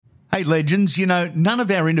Hey, legends, you know, none of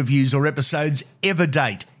our interviews or episodes ever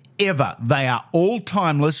date. Ever. They are all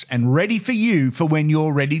timeless and ready for you for when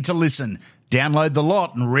you're ready to listen. Download the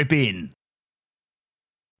lot and rip in.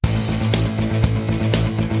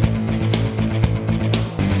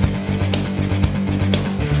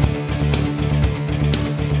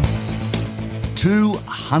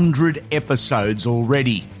 "200 episodes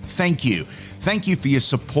already. Thank you. Thank you for your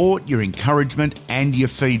support, your encouragement and your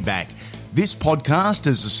feedback. This podcast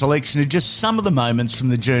is a selection of just some of the moments from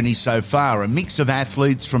the journey so far, a mix of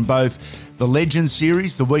athletes from both the Legends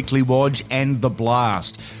series, the Weekly Wodge and the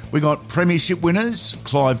Blast. We got premiership winners,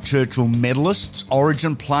 Clive Churchill medalists,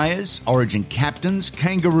 Origin players, Origin captains,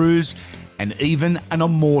 kangaroos and even an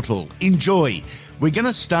immortal. Enjoy. We're going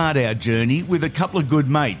to start our journey with a couple of good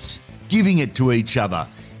mates, giving it to each other.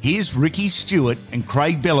 Here's Ricky Stuart and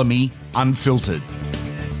Craig Bellamy, Unfiltered.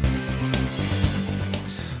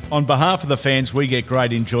 On behalf of the fans, we get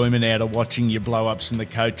great enjoyment out of watching your blow-ups in the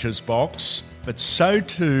coach's box, but so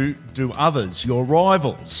too do others, your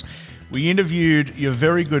rivals. We interviewed your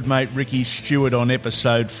very good mate Ricky Stuart on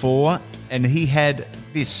episode 4, and he had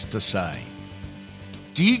this to say.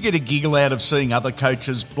 Do you get a giggle out of seeing other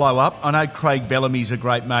coaches blow up? I know Craig Bellamy's a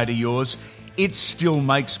great mate of yours. It still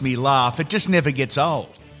makes me laugh. It just never gets old.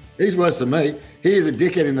 He's worse than me. He is a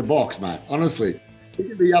dickhead in the box, mate, honestly. He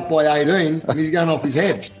could be up by 18 and he's going off his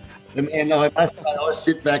head. And I must say, I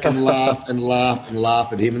sit back and laugh and laugh and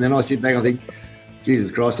laugh at him. And then I sit back and I think, Jesus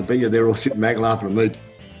Christ, I bet you they're all sitting back laughing at me.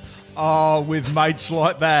 Oh, with mates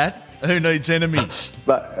like that, who needs enemies?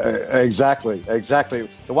 But exactly.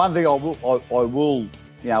 The one thing I will,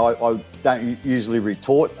 you know, I don't usually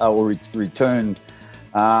retort or return,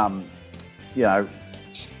 you know,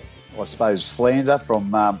 I suppose slander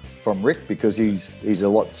from Rick, because he's a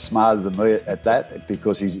lot smarter than me at that,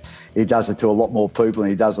 because he does it to a lot more people and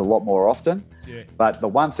he does it a lot more often. Yeah. But the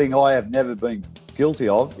one thing I have never been guilty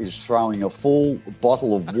of is throwing a full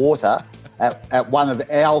bottle of water at one of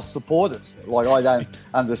our supporters. Like, I don't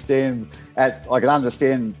understand. I can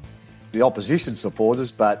understand the opposition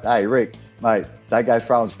supporters, but hey, Rick, mate, don't go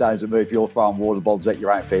throwing stones at me if you're throwing water bottles at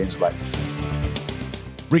your own fans, mate.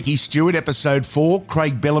 Ricky Stuart, episode 4.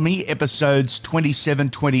 Craig Bellamy, episodes 27,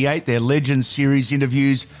 28. Their Legends series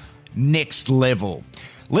interviews, next level.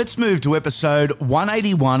 Let's move to episode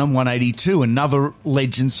 181 and 182, another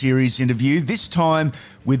Legends series interview, this time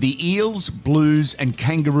with the Eels, Blues and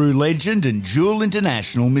Kangaroo legend and dual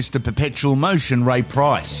international Mr. Perpetual Motion, Ray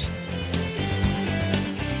Price.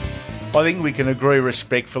 I think we can agree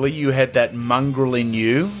respectfully you had that mongrel in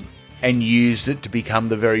you and used it to become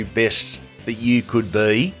the very best that you could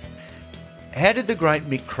be. How did the great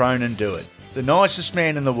Mick Cronin do it? The nicest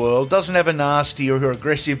man in the world, doesn't have a nasty or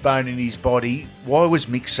aggressive bone in his body. Why was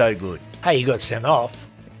Mick so good? Hey, he got sent off.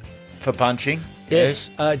 For punching? Yes.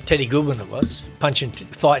 Teddy Goodwin it was. Fighting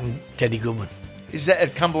Teddy Goodwin. Is that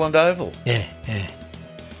at Cumberland Oval? Yeah.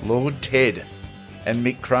 Lord Ted and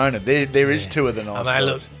Mick Cronin. There is two of the nice guys.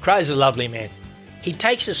 Look, Cro's a lovely man. He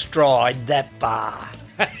takes a stride that far.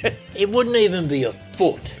 It wouldn't even be a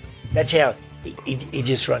foot. That's how he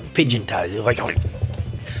just runs pigeon toes. Like,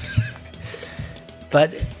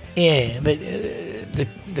 but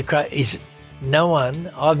the Crow is no one.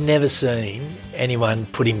 I've never seen anyone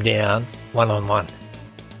put him down one-on-one.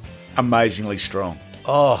 Amazingly strong.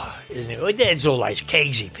 Oh, isn't it? That's all those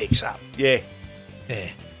kegs he picks up. Yeah.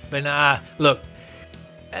 But look,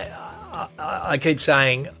 I keep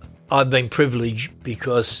saying I've been privileged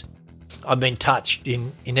because I've been touched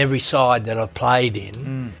in every side that I've played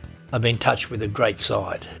in. I've been touched with a great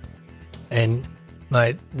side. And,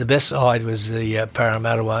 mate, the best side was the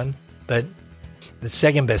Parramatta one, but the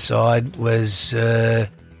second best side was the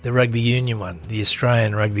rugby union one, the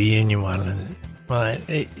Australian rugby union one. And,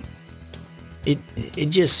 mate,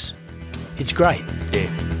 it's great. Yeah.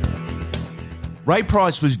 Ray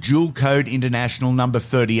Price was dual code international number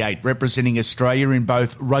 38, representing Australia in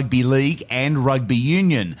both rugby league and rugby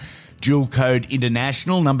union. Dual code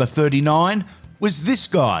international number 39 was this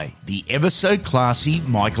guy, the ever so classy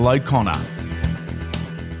Michael O'Connor.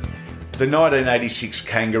 The 1986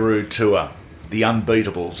 Kangaroo Tour, the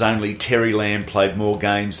Unbeatables. Only Terry Lamb played more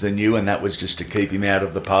games than you, and that was just to keep him out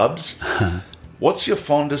of the pubs. What's your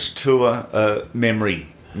fondest tour memory,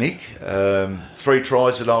 Mick? 3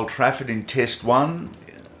 tries at Old Trafford in Test 1,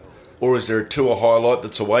 or is there a tour highlight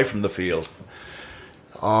that's away from the field?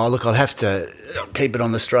 Oh, look, I'd have to keep it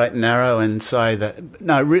on the straight and narrow and say that,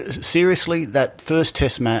 no, seriously, that first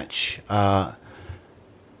Test match at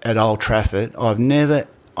Old Trafford, I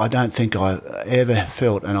don't think I ever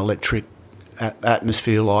felt an electric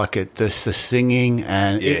atmosphere like it, the singing,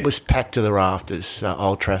 and it was packed to the rafters,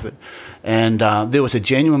 Old Trafford. And there was a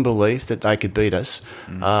genuine belief that they could beat us.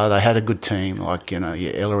 They had a good team, like, your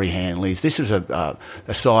Ellery Hanleys. This was a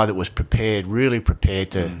side that was really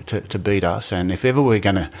prepared to beat us. And if ever we're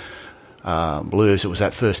going to lose, it was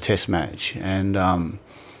that first Test match. And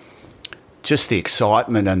just the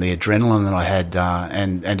excitement and the adrenaline that I had,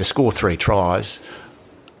 and to score 3 tries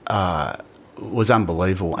was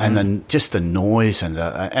unbelievable. And then just the noise, and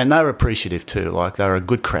they were appreciative too. Like, they were a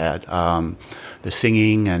good crowd. The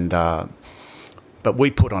singing, and but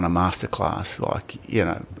we put on a masterclass. Like,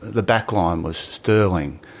 the back line was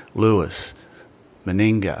Sterling, Lewis,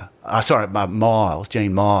 Meninga, Miles,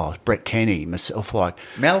 Gene Miles, Brett Kenny, myself. Like,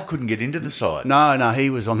 Mal couldn't get into the side. No,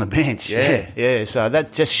 he was on the bench. Yeah. So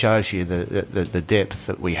that just shows you the depth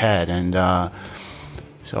that we had, and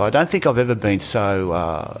so I don't think I've ever been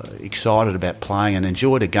so excited about playing and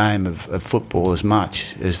enjoyed a game of football as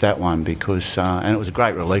much as that one, because and it was a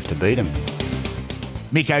great relief to beat him.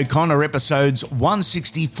 Mick O'Connor, episodes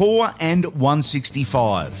 164 and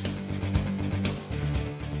 165.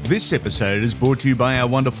 This episode is brought to you by our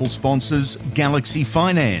wonderful sponsors, Galaxy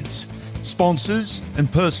Finance. Sponsors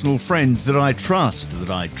and personal friends that I trust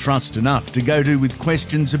enough to go to with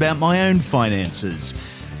questions about my own finances.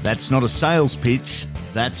 That's not a sales pitch,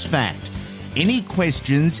 that's fact. Any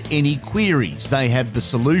questions, any queries, they have the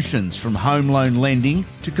solutions, from home loan lending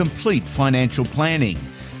to complete financial planning.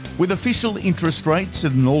 With official interest rates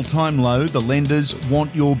at an all-time low, the lenders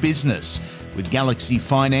want your business. With Galaxy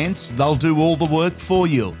Finance, they'll do all the work for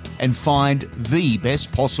you and find the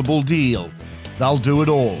best possible deal. They'll do it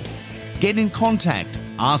all. Get in contact,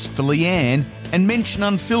 ask for Leanne, and mention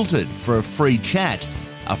Unfiltered for a free chat.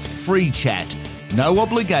 A free chat. No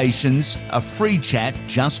obligations, a free chat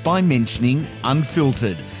just by mentioning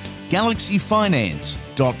Unfiltered.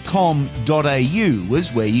 galaxyfinance.com.au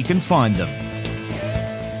is where you can find them.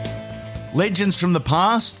 Legends from the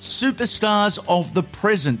past, superstars of the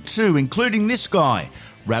present too, including this guy,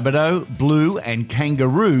 Rabbitoh, Blue and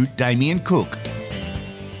Kangaroo Damien Cook.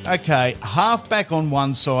 Okay, halfback on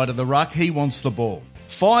one side of the ruck, he wants the ball.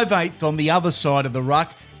 5/8 on the other side of the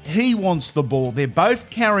ruck, he wants the ball. They're both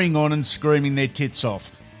carrying on and screaming their tits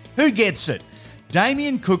off. Who gets it?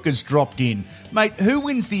 Damien Cook has dropped in. Mate, who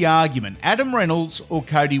wins the argument, Adam Reynolds or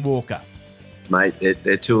Cody Walker? Mate,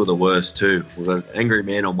 they're two of the worst too. We've got an angry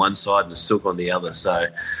man on one side and a Sook on the other. So,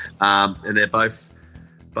 and they're both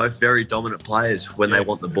very dominant players when they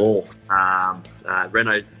want the ball.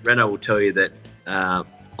 Reno will tell you that I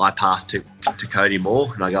pass to Cody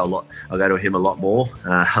more, and I go to him a lot more.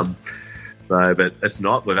 But it's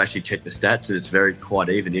not. We've actually checked the stats, and it's quite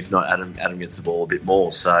even. If not, Adam gets the ball a bit more.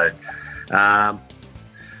 So,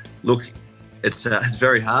 look, it's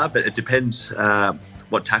very hard, but it depends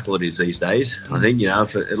what tackle it is these days. I think,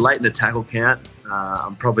 if late in the tackle count,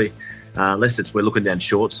 I'm probably, unless we're looking down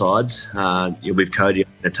short sides, with Cody,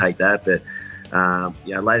 I'm going to take that. But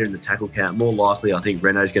later in the tackle count, more likely, I think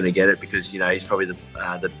Reno's going to get it, because he's probably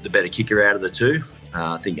the better kicker out of the two.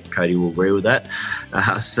 I think Cody will agree with that.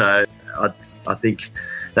 So I think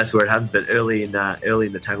that's where it happens. But early in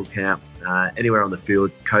the tackle count, anywhere on the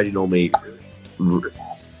field, Cody normally, I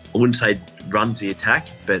wouldn't say runs the attack,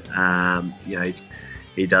 but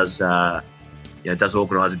he does does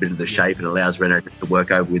organise a bit of the shape and allows Reno to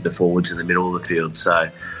work over with the forwards in the middle of the field. So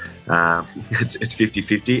it's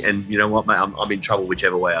 50-50, and you know what, mate, I'm in trouble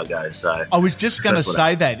whichever way I go. So I was just going to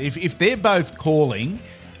say that if they're both calling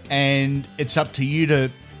and it's up to you to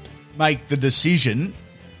make the decision,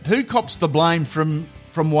 who cops the blame from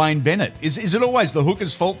Wayne Bennett? Is it always the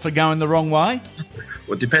hooker's fault for going the wrong way?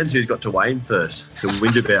 Well, it depends who's got to Wayne first to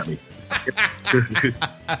whinge about me.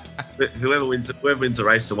 Whoever wins the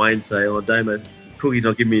race to Wayne, say, "Oh, Damo, Cookie's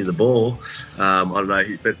not giving me the ball." I don't know,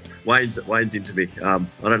 but Wayne's into me. I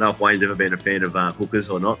don't know if Wayne's ever been a fan of hookers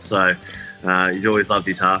or not. So he's always loved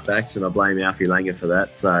his halfbacks, and I blame Alfie Langer for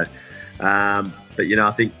that. So, but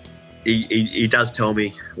I think he does tell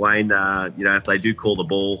me, Wayne, if they do call the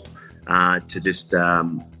ball, to just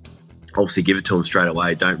obviously give it to them straight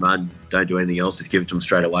away. Don't run, don't do anything else. Just give it to them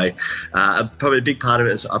straight away. Probably a big part of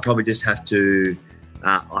it is I probably just have to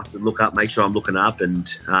look up, make sure I'm looking up,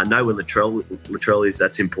 and know when Latrell is.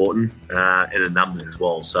 That's important, and a number as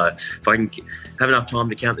well. So if I can have enough time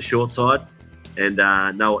to count the short side and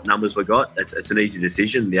know what numbers we got, it's an easy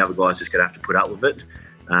decision. The other guy's just going to have to put up with it,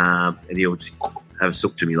 and he'll just have a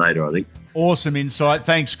sook to me later, I think. Awesome insight.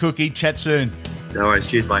 Thanks, Cookie. Chat soon. No worries.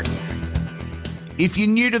 Cheers, mate. If you're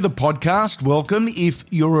new to the podcast, welcome. If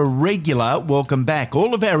you're a regular, welcome back.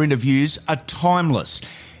 All of our interviews are timeless.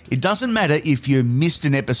 It doesn't matter if you missed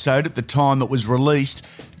an episode at the time it was released.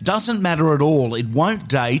 Doesn't matter at all. It won't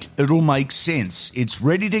date. It'll make sense. It's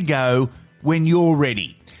ready to go when you're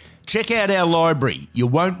ready. Check out our library. You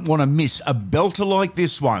won't want to miss a belter like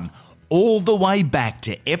this one, all the way back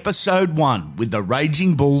to episode 1 with the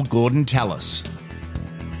Raging Bull Gordon Tallis.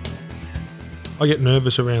 I get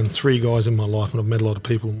nervous around 3 guys in my life, and I've met a lot of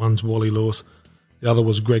people. One's Wally Lewis, the other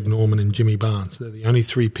was Greg Norman and Jimmy Barnes. They're the only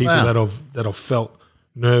 3 people that I've felt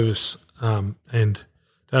nervous. And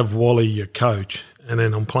to have Wally, your coach, and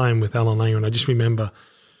then I'm playing with Alan Langer, and I just remember,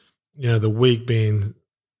 the week being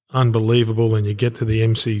unbelievable, and you get to the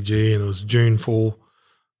MCG, and it was June 4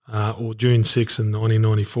 or June 6 in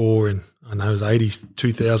 1994, and I know it was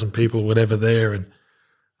 82,000 people or whatever there, and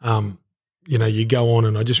you go on,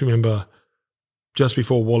 and I just remember just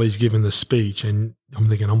before Wally's given the speech, and I'm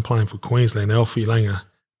thinking, I'm playing for Queensland, Alfie Langer,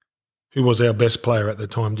 who was our best player at the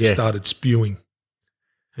time, just started spewing.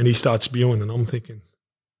 And he starts spewing, and I'm thinking,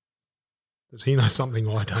 does he know something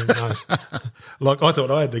I don't know? Like, I thought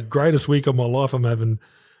I had the greatest week of my life. Mate,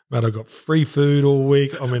 I got free food all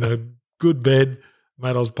week. I'm in a good bed.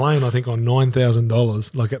 Mate, I was playing, I think, on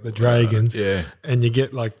 $9,000, like at the Dragons. And you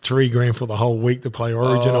get like $3,000 for the whole week to play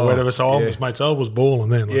Origin or whatever. So I was balling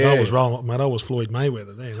then. Like I was rolling, mate. I was Floyd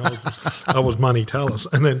Mayweather then. I was Money Tallis.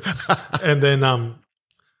 And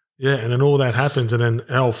then all that happens. And then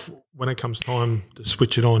Alf, when it comes time to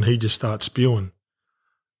switch it on, he just starts spewing.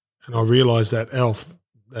 And I realised that Alf,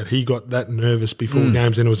 that he got that nervous before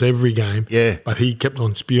games, and it was every game. But he kept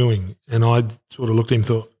on spewing. And I sort of looked at him and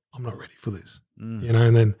thought, I'm not ready for this. And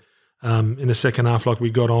then in the second half, like we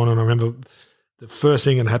got on, and I remember the first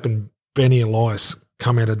thing that happened, Benny Elias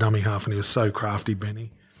come out of dummy half, and he was so crafty,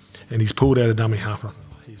 Benny, and he's pulled out of dummy half, and I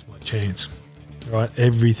thought, here's my chance, right?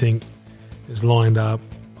 Everything is lined up.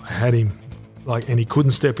 I had him, and he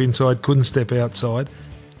couldn't step inside, couldn't step outside,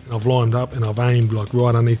 and I've lined up and I've aimed like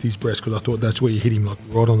right underneath his breast, because I thought that's where you hit him, like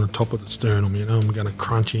right on the top of the sternum, I'm going to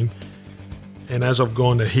crunch him. And as I've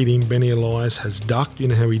gone to hit him, Benny Elias has ducked. You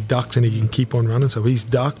know how he ducks and he can keep on running? So he's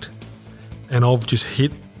ducked, and I've just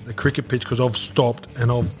hit the cricket pitch, because I've stopped and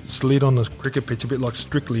I've slid on the cricket pitch a bit like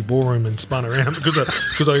Strictly Ballroom and spun around because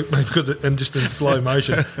and just in slow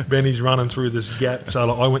motion, Benny's running through this gap. So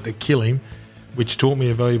I went to kill him, which taught me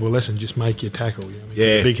a valuable lesson: just make your tackle.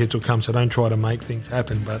 The big hits will come, so don't try to make things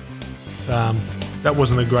happen. But that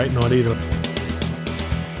wasn't a great night either.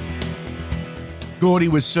 Gordy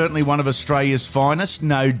was certainly one of Australia's finest,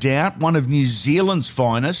 no doubt. One of New Zealand's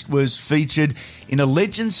finest, was featured in a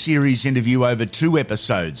Legends series interview over 2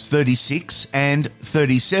 episodes, 36 and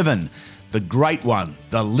 37. The great one,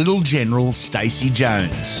 the Little General Stacey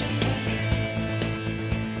Jones.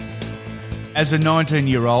 As a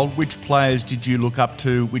 19-year-old, which players did you look up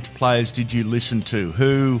to? Which players did you listen to?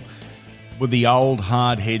 Who were the old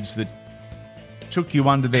hard heads that took you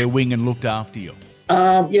under their wing and looked after you?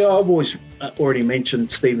 I've always already mentioned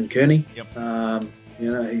Stephen Kearney. Yep.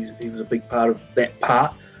 He was a big part of that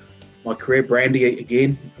part. My career, Brandy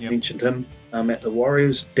again, I mentioned him at the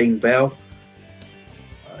Warriors. Dean Bell.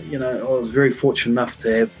 I was very fortunate enough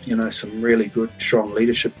to have some really good, strong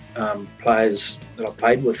leadership players that I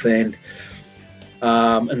played with, and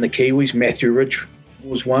the Kiwis, Matthew Ridge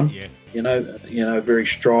was one. Yeah. Very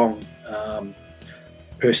strong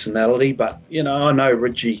personality, but I know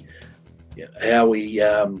Ridgie. How he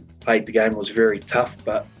played the game was very tough,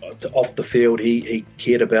 but off the field he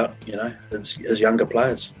cared about his younger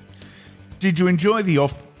players. Did you enjoy the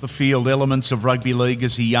off-the-field elements of rugby league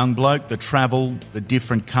as a young bloke, the travel, the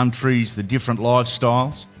different countries, the different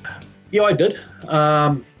lifestyles? Yeah, I did,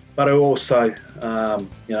 but I also,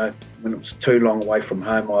 when it was too long away from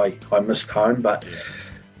home, I missed home. But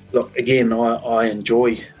look, again, I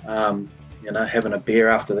enjoy having a beer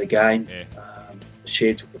after the game.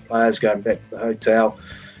 Sheds with the players, going back to the hotel,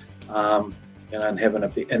 and having a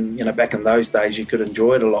bit. And back in those days, you could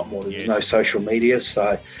enjoy it a lot more. There was no social media,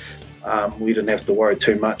 so we didn't have to worry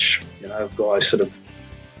too much. Guys sort of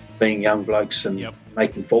being young blokes and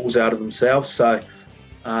making fools out of themselves. So,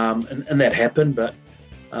 and that happened, but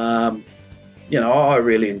I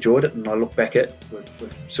really enjoyed it, and I look back at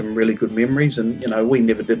with some really good memories. And we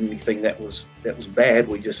never did anything that was bad.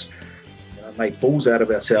 We just made fools out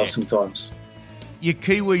of ourselves sometimes. Your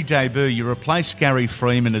Kiwi debut, you replaced Gary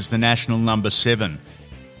Freeman as the national number 7.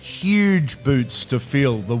 Huge boots to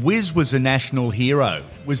fill. The Wiz was a national hero.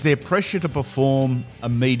 Was there pressure to perform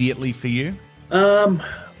immediately for you?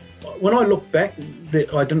 When I look back,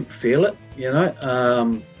 I didn't feel it,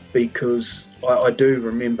 because I do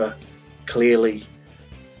remember clearly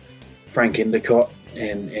Frank Endicott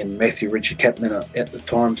and Matthew Richard, captain at the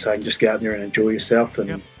time, saying just go out there and enjoy yourself.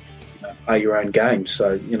 And play your own game.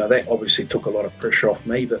 So, that obviously took a lot of pressure off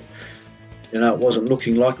me, but, it wasn't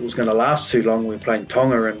looking like it was going to last too long. We were playing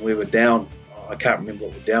Tonga and we were down. I can't remember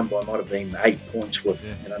what we were down by. It might have been 8 points with,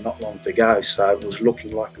 not long to go. So it was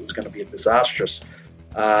looking like it was going to be a disastrous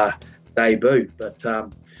debut. But,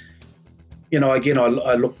 again,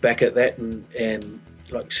 I look back at that and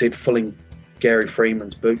like I said, filling Gary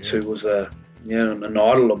Freeman's boots, who was an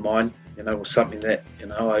idol of mine, was something that,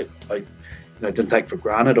 I didn't take for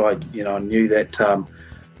granted. I knew that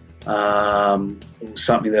it was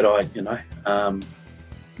something that I,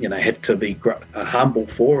 had to be humble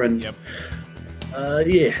for. And,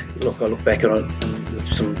 I look back on it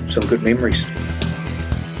with some good memories.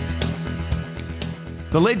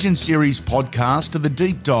 The Legend Series podcast are the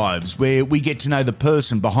deep dives where we get to know the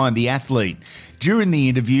person behind the athlete. During the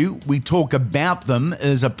interview, we talk about them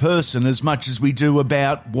as a person as much as we do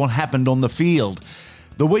about what happened on the field.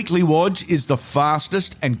 The Weekly Wodge is the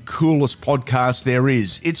fastest and coolest podcast there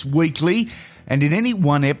is. It's weekly, and in any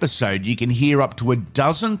one episode, you can hear up to a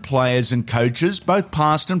dozen players and coaches, both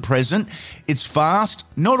past and present. It's fast,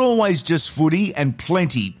 not always just footy, and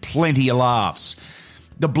plenty of laughs.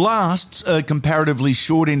 The Blasts are comparatively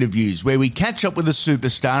short interviews where we catch up with a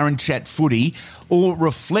superstar and chat footy or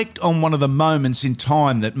reflect on one of the moments in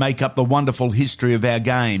time that make up the wonderful history of our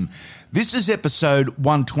game. This is episode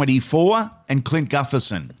 124 and Clint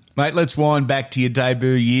Gutherson. Mate, let's wind back to your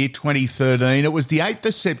debut year, 2013. It was the 8th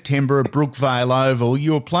of September at Brookvale Oval.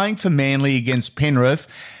 You were playing for Manly against Penrith,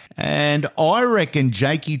 and I reckon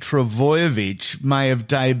Jakey Trbojevic may have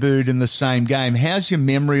debuted in the same game. How's your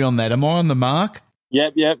memory on that? Am I on the mark?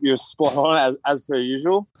 Yep, you're spot on as per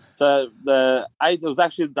usual. So the 8th was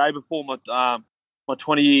actually the day before my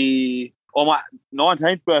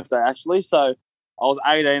 19th birthday actually. So I was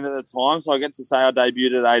 18 at the time, so I get to say I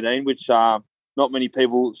debuted at 18, which not many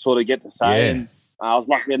people sort of get to say. Yeah. And I was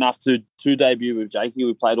lucky enough to debut with Jakey.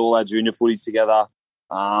 We played all our junior footy together.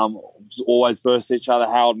 Always versed each other.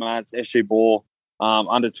 Harold Matts, SG Ball,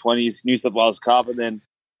 under 20s, New South Wales Cup, and then.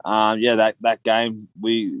 That game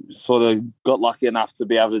we sort of got lucky enough to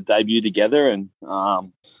be able to debut together, and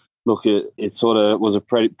it sort of was a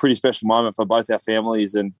pretty special moment for both our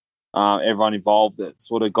families and everyone involved that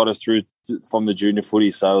sort of got us through from the junior footy.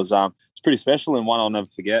 So it was it's pretty special and one I'll never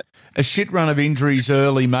forget. A shit run of injuries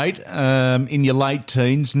early, mate. In your late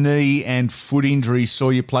teens, knee and foot injuries saw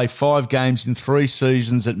you play 5 games in 3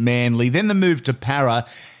 seasons at Manly. Then the move to Para.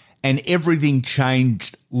 And everything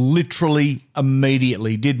changed literally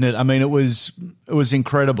immediately, didn't it? I mean, it was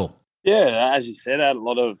incredible. Yeah, as you said, I had a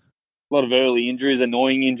lot of early injuries,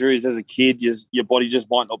 annoying injuries as a kid. Your body just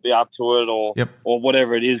might not be up to it, or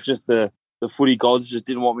whatever it is. Just the footy gods just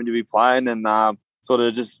didn't want me to be playing, and sort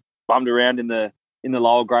of just bummed around in the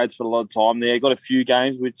lower grades for a lot of time there. Got a few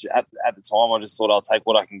games, which at the time I just thought I'll take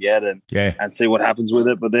what I can get and see what happens with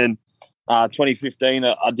it. But then 2015,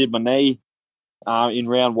 I did my knee. In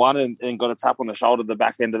round 1 and got a tap on the shoulder at the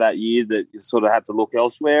back end of that year that you sort of had to look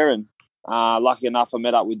elsewhere. And lucky enough, I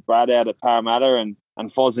met up with Brad out at Parramatta and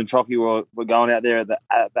Foz and Chocky were going out there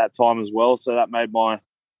at that time as well. So that made my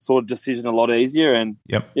sort of decision a lot easier. And,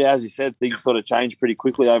 as you said, things sort of changed pretty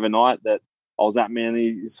quickly overnight that I was at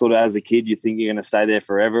Manly sort of as a kid. You think you're going to stay there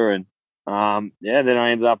forever. And, then I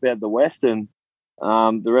ended up out the West and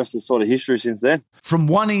the rest is sort of history since then. From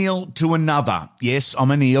one eel to another. Yes,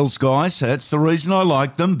 I'm an Eels guy, so that's the reason I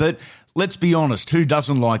like them. But let's be honest, who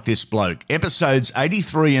doesn't like this bloke? Episodes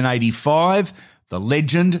 83 and 85, the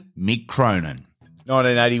legend Mick Cronin.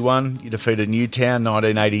 1981, you defeated Newtown.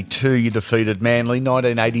 1982, you defeated Manly.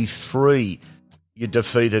 1983, you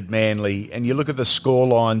defeated Manly. And you look at the score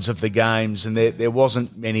lines of the games, and there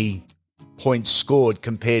wasn't many points scored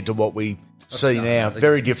compared to what we see now.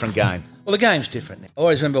 Very different game. Well, the game's different. I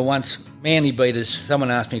always remember once Manly beat us.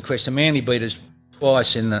 Someone asked me a question. Manly beat us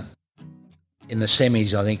twice in the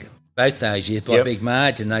semis, I think, both those years by a big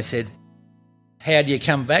margin. They said, how do you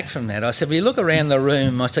come back from that? I said, well, you look around the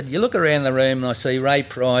room. You look around the room and I see Ray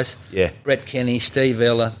Price, Brett Kenny, Steve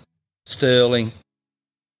Ella, Sterling,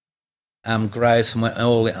 growth and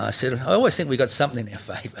all that. I said, I always think we got something in our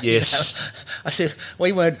favour. Yes. You know? I said,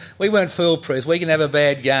 we weren't foolproof. We can have a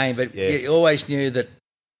bad game, but you always knew that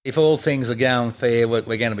if all things are going fair, we're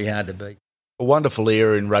going to be hard to beat. A wonderful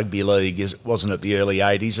era in rugby league, wasn't it, the early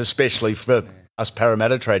 80s, especially for us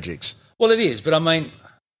Parramatta tragics? Well, it is, but I mean,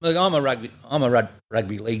 look, I'm a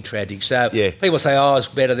rugby league tragic, so people say, oh, it's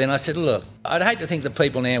better then. I said, look, I'd hate to think that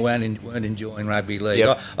people now weren't enjoying rugby league.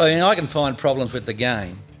 Yep. I mean, I can find problems with the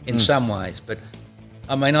game in some ways, but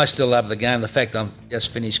I mean, I still love the game. The fact I'm just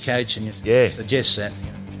finished coaching suggests that. You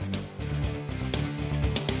know.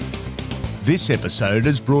 This episode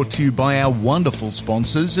is brought to you by our wonderful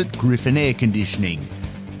sponsors at Griffin Air Conditioning.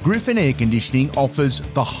 Griffin Air Conditioning offers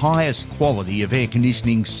the highest quality of air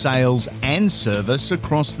conditioning sales and service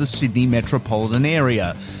across the Sydney metropolitan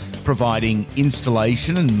area, providing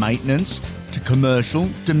installation and maintenance to commercial,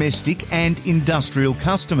 domestic and industrial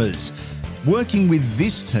customers. Working with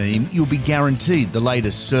this team, you'll be guaranteed the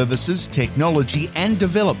latest services, technology and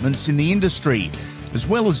developments in the industry, as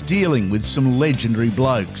well as dealing with some legendary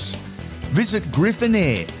blokes. Visit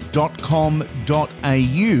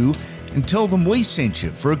griffinair.com.au and tell them we sent you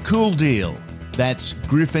for a cool deal. That's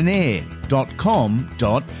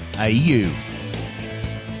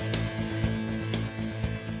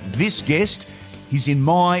griffinair.com.au. This guest, he's in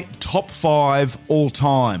my top 5 all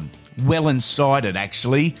time. Well inside it,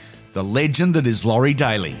 actually. The legend that is Laurie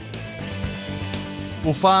Daley.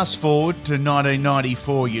 Well, fast forward to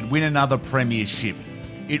 1994, you'd win another premiership.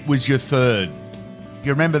 It was your third.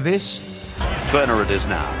 You remember this? Ferner it is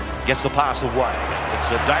now. Gets the pass away. It's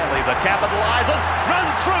a Daley that capitalises,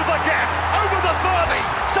 runs through the gap, over the 30.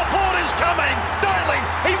 Support is coming. Daley,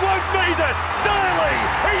 he won't need it. Daley,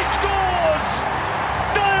 he scores.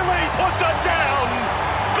 Daley puts it down.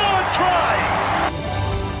 Third try.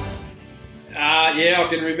 Yeah, I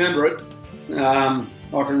can remember it.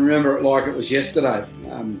 I can remember it like it was yesterday.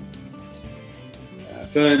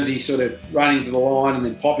 Fernsey sort of running to the line and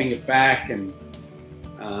then popping it back and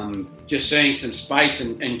just seeing some space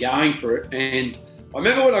and going for it. And I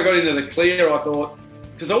remember when I got into the clear, I thought,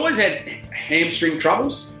 because I always had hamstring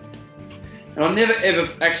troubles, and I never ever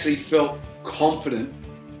actually felt confident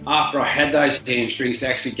after I had those hamstrings to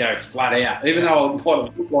actually go flat out. Even though I might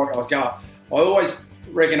have looked like I was going, I always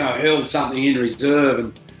reckon I held something in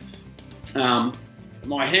reserve. And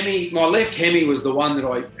my left hemi was the one that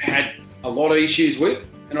I had a lot of issues with.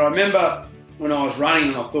 And I remember when I was running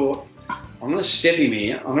and I thought, I'm going to step him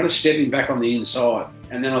here. I'm going to step him back on the inside.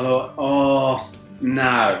 And then I thought, oh,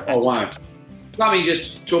 no, I won't. Something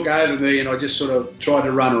just took over me and I just sort of tried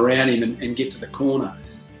to run around him and get to the corner.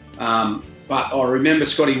 But I remember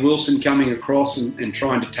Scotty Wilson coming across and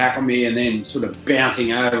trying to tackle me and then sort of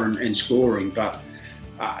bouncing over and scoring. But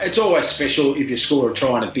it's always special if you score a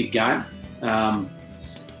try in a big game.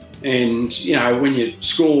 And, you know, when you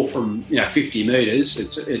score from, 50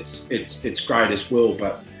 metres, it's great as well.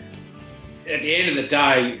 But at the end of the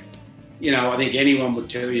day, I think anyone would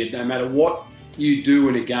tell you, no matter what you do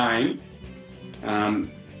in a game,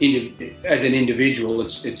 as an individual,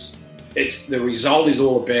 it's the result is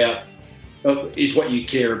all about, is what you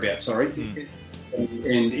care about, sorry.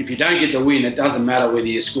 And if you don't get the win, it doesn't matter whether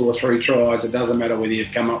you score 3 tries, it doesn't matter whether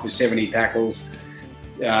you've come up with 70 tackles,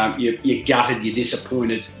 you're gutted, you're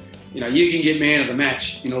disappointed. You can get man of the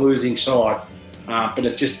match in a losing side, but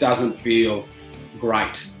it just doesn't feel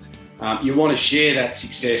great. You want to share that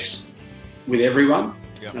success with everyone,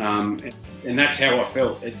 and that's how I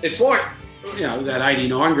felt. It's like, that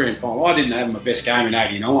 89 grand final. I didn't have my best game in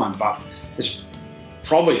 89, but it's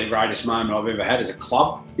probably the greatest moment I've ever had as a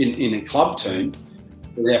club, in a club team.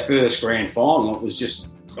 With our first grand final, it was just,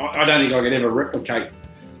 I don't think I could ever replicate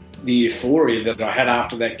the euphoria that I had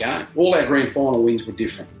after that game. All our grand final wins were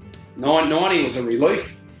different. 90 was a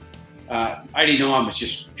relief. 89 was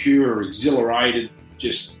just pure, exhilarated,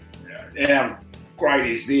 just how great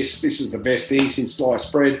is this? This is the best thing since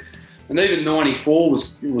sliced bread. And even 94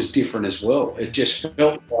 was different as well. It just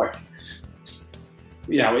felt like,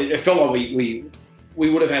 it felt like we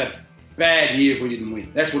would have had a bad year if we didn't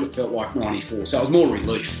win. That's what it felt like, 94. So it was more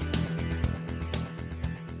relief.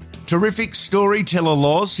 Terrific storyteller,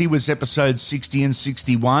 Loz. He was episode 60 and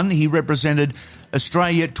 61. He represented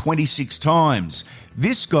Australia 26 times.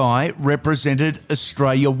 This guy represented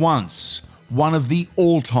Australia once. One of the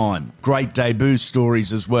all-time great debut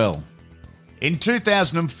stories as well. In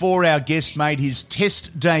 2004, our guest made his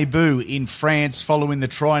Test debut in France following the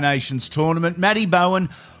Tri-Nations tournament. Matty Bowen,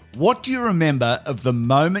 what do you remember of the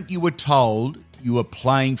moment you were told you were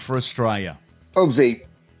playing for Australia? Obviously,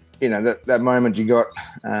 that moment you got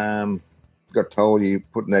told you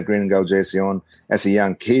putting that green and gold jersey on as a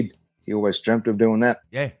young kid. You always dreamt of doing that.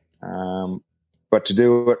 Yeah. But to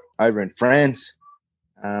do it over in France,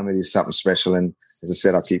 it is something special. And as I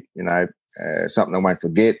said, I keep, something I won't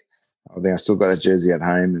forget. I think I still got that jersey at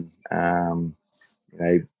home. And,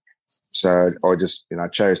 so I just,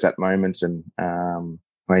 chose that moment and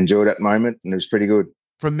I enjoyed that moment and it was pretty good.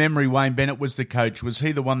 From memory, Wayne Bennett was the coach. Was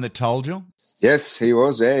he the one that told you? Yes, he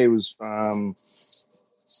was. Yeah, he was.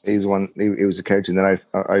 He's one. He was the coach in that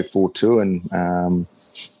 04 tour, and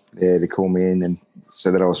they called me in and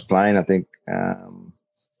said that I was playing. I think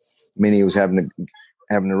Minnie was having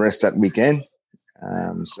a rest that weekend.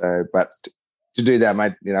 But to do that,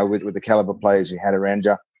 mate, with the caliber players you had around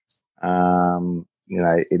you,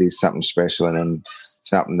 it is something special and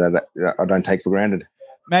something that I don't take for granted.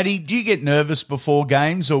 Matty, do you get nervous before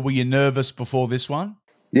games, or were you nervous before this one?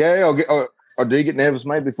 Yeah, I do get nervous,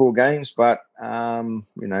 mate, before games, but, when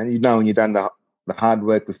you've done the hard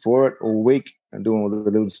work before it all week and doing all the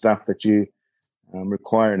little stuff that you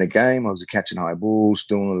require in a game. I was catching high balls,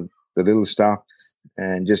 doing all the little stuff,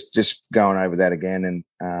 and just going over that again. And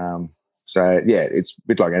so, yeah, it's a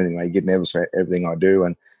bit like anything, mate. You get nervous for everything I do.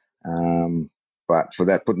 And but for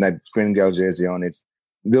that, putting that green and gold jersey on, it's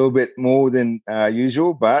a little bit more than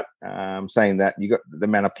usual. But saying that, you got the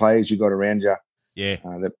amount of players you got around you. Yeah.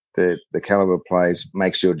 The caliber of players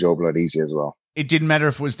makes your job a lot easier as well. It didn't matter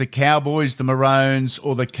if it was the Cowboys, the Maroons,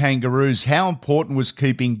 or the Kangaroos. How important was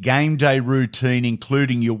keeping game day routine,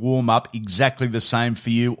 including your warm-up, exactly the same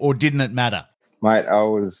for you, or didn't it matter? Mate, I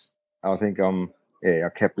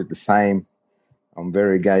kept it the same. I'm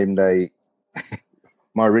very game day.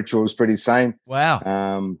 My ritual is pretty same.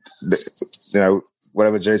 Wow.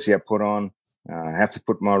 Whatever jersey I put on, I have to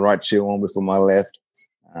put my right shoe on before my left.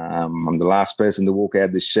 I'm the last person to walk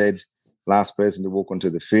out the shed, last person to walk onto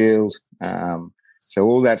the field. So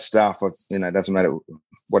all that stuff, it doesn't matter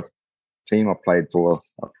what team I played for,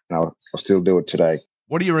 I'll still do it today.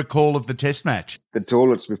 What do you recall of the test match? The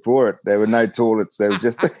toilets before it. There were no toilets. There was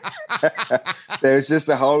just there was just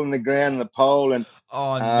a hole in the ground and the pole. And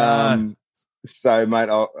so, mate,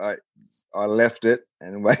 I left it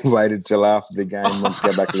and waited till after the game and to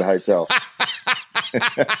go back to the hotel.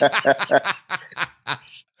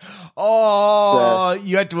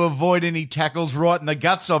 You had to avoid any tackles right in the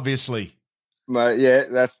guts, obviously. Mate, yeah,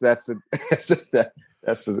 that's it.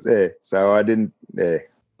 So I didn't. Yeah.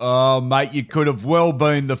 Oh, mate, you could have well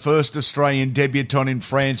been the first Australian debutant in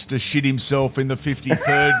France to shit himself in the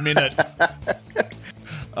 53rd minute.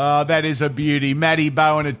 That is a beauty. Matty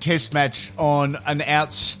Bowen, a test match on an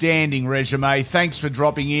outstanding resume. Thanks for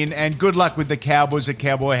dropping in, and good luck with the Cowboys at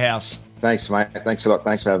Cowboy House. Thanks, mate. Thanks a lot.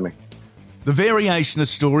 Thanks for having me. The variation of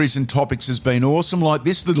stories and topics has been awesome, like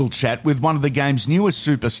this little chat with one of the game's newest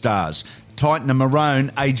superstars, Titan and Maroon,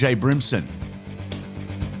 AJ Brimson.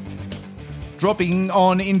 Dropping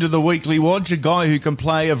on into the Weekly Watch, a guy who can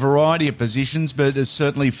play a variety of positions but has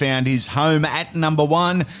certainly found his home at number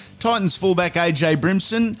one, Titans fullback AJ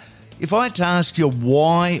Brimson. If I had to ask you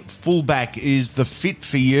why fullback is the fit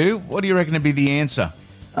for you, what do you reckon would be the answer?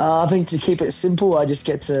 I think to keep it simple, I just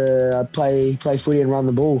get to play footy and run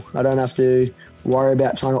the ball. I don't have to worry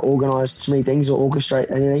about trying to organise too many things or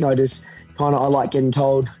orchestrate anything. I just I like getting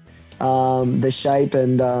told the shape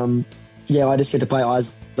and, I just get to play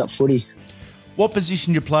eyes up footy. What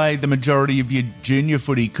position do you play the majority of your junior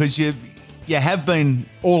footy? Because you have been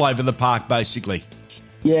all over the park, basically.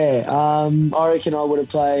 Yeah, I reckon I would have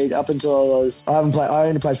played up until I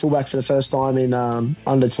only played fullback for the first time in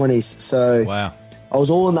under 20s. So wow. I was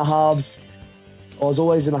all in the halves. I was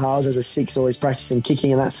always in the halves as a six, always practicing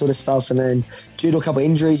kicking and that sort of stuff. And then due to a couple of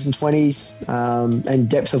injuries in 20s and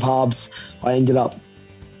depth of halves, I ended up,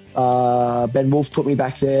 Ben Wolf put me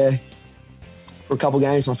back there for a couple of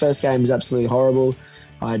games. My first game was absolutely horrible.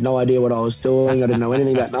 I had no idea what I was doing. I didn't know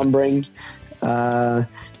anything about numbering. And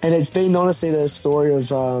it's been honestly the story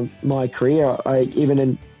of my career. Even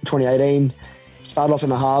in 2018, started off in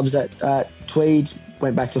the halves at Tweed,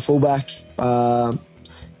 went back to fullback. I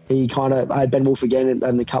had Ben Wolf again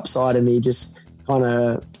in the cup side, and he just kind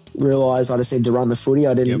of realised I just need to run the footy.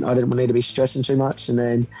 I didn't need to be stressing too much, and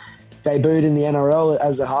then debuted in the NRL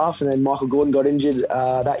as a half, and then Michael Gordon got injured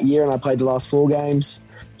that year, and I played the last 4 games.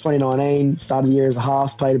 2019, started the year as a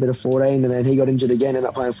half, played a bit of 14, and then he got injured again, ended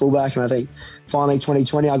up playing fullback, and I think finally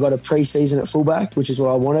 2020 I got a pre-season at fullback, which is what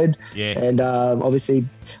I wanted. Yeah. And obviously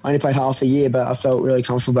I only played half the year, but I felt really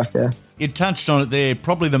comfortable back there. You touched on it there.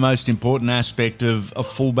 Probably the most important aspect of a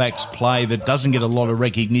fullback's play that doesn't get a lot of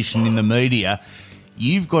recognition in the media.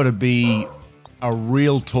 You've got to be a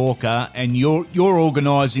real talker, and you're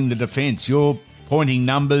organising the defence. You're pointing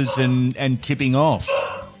numbers and tipping off.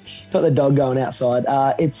 Got the dog going outside.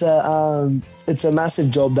 It's a massive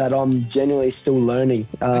job that I'm genuinely still learning.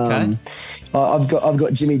 Okay. I've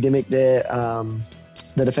got Jimmy Dimmick there,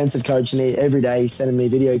 the defensive coach, and every day he's sending me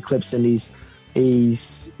video clips, and he's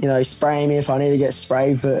spraying me if I need to get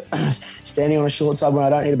sprayed for standing on a short side when I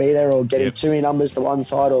don't need to be there, or getting too many numbers to one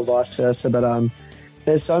side, or vice versa. But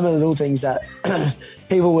there's so many little things that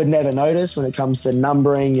people would never notice when it comes to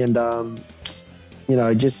numbering and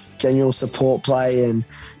just general support play, and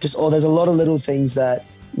there's a lot of little things that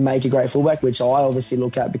make a great fullback, which I obviously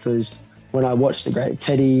look at because when I watch the great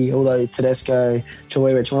Teddy, although Tedesco,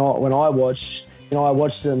 Trbojevic, when I watch I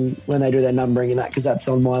watch them when they do their numbering and that because that's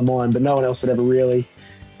on my mind, but no one else would ever really,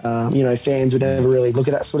 fans would never really look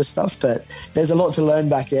at that sort of stuff. But there's a lot to learn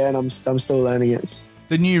back there, and I'm still learning it.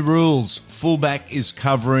 The new rules, fullback is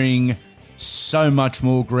covering so much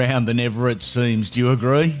more ground than ever it seems. Do you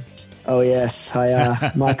agree? Oh, yes.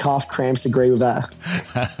 My calf cramps agree with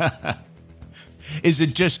that. Is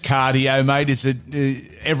it just cardio, mate? Is it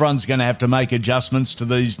everyone's going to have to make adjustments to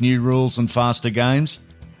these new rules and faster games?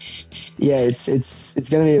 Yeah, it's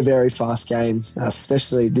going to be a very fast game,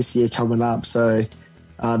 especially this year coming up. So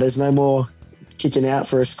there's no more kicking out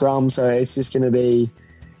for a scrum. So it's just going to be,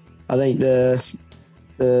 I think the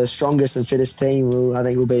strongest and fittest team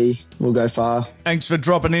will go far. Thanks for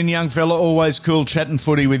dropping in, young fella. Always cool chatting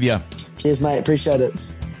footy with you. Cheers, mate. Appreciate it.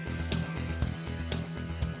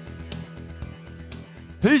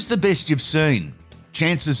 Who's the best you've seen?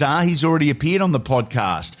 Chances are he's already appeared on the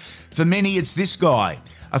podcast. For many, it's this guy.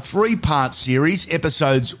 A 3-part series,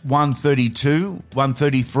 episodes 132,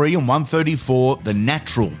 133 and 134, The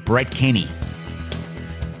Natural, Brett Kenny.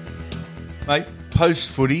 Mate,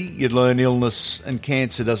 post-footy, you'd learn illness and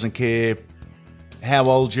cancer doesn't care how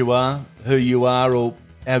old you are, who you are, or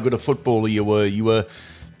how good a footballer you were. You were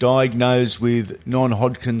diagnosed with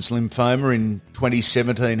non-Hodgkin's lymphoma in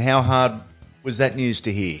 2017. How hard was that news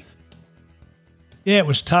to hear? Yeah, it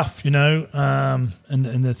was tough, and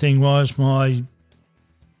the thing was my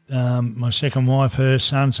second wife, her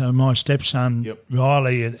son, so my stepson,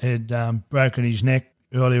 Riley, had broken his neck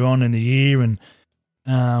earlier on in the year and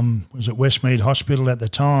was at Westmead Hospital at the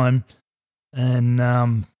time. And,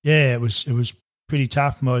 it was pretty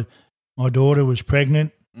tough. My daughter was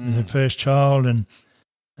pregnant with her first child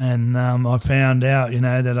and I found out,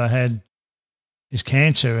 that I had this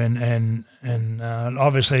cancer and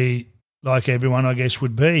obviously, like everyone, I guess,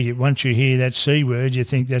 would be, once you hear that C word, you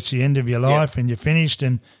think that's the end of your life and you're finished.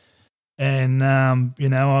 And I'm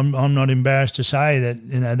not embarrassed to say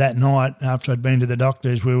that, that night after I'd been to the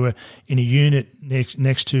doctors, we were in a unit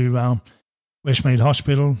next to Westmead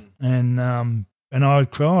Hospital and I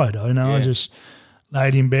cried. I just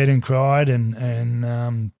laid in bed and cried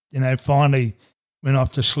and finally went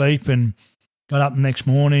off to sleep and got up the next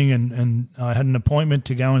morning and I had an appointment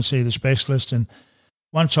to go and see the specialist. And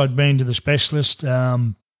once I'd been to the specialist, I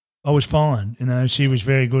was fine. She was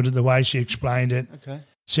very good at the way she explained it. Okay.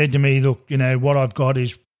 Said to me, look, what I've got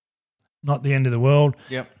is not the end of the world.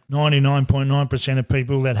 Yep. 99.9% of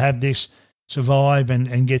people that have this survive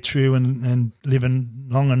and get through and live a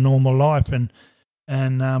long and normal life.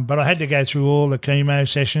 But I had to go through all the chemo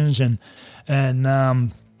sessions and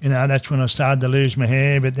that's when I started to lose my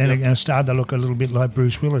hair, but then I started to look a little bit like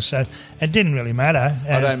Bruce Willis. So it didn't really matter.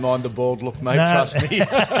 I don't mind the bald look, mate, trust me.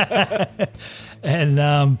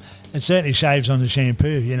 And it certainly shaves on the shampoo,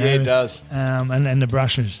 Yeah, it does. And the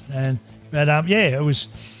brushes. It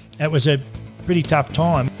was a pretty tough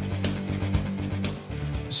time.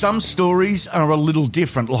 Some stories are a little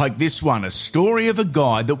different, like this one, a story of a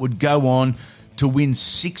guy that would go on to win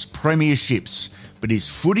 6 premierships, but his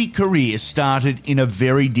footy career started in a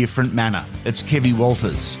very different manner. It's Kevy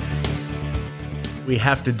Walters. We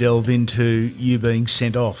have to delve into you being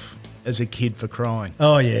sent off as a kid for crying.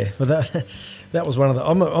 Oh yeah, well that was one of the.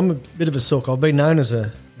 I'm a bit of a sook. I've been known as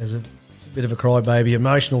a bit of a crybaby,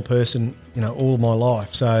 emotional person, all my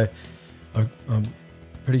life. So I'm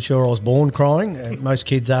pretty sure I was born crying. Most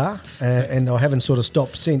kids are, and I haven't sort of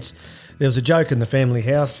stopped since. There was a joke in the family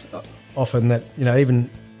house often that even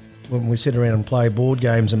when we sit around and play board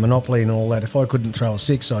games and Monopoly and all that, if I couldn't throw a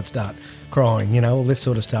 6, I'd start crying. All this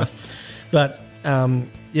sort of stuff. But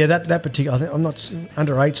that particular, I think I'm not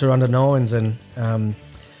under 8s or under 9s, and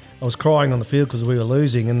I was crying on the field because we were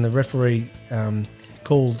losing, and the referee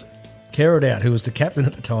called Kerrod out, who was the captain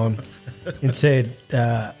at the time, and said,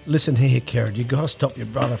 "Listen here, Kerrod, you've got to stop your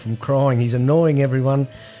brother from crying. He's annoying everyone.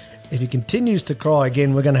 If he continues to cry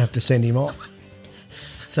again, we're going to have to send him off."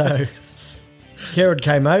 So Kerrod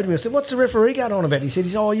came over to me and said, "What's the referee going on about?" He said,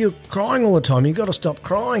 "Oh, you're crying all the time. You've got to stop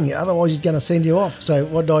crying, otherwise he's going to send you off." So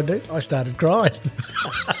what did I do? I started crying.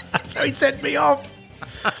 So he sent me off.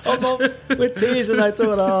 I'm off with tears, and I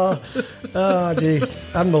thought, oh, geez,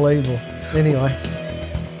 unbelievable. Anyway.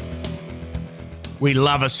 We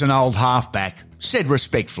love us an old halfback, said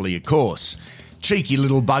respectfully, of course. Cheeky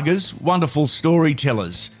little buggers, wonderful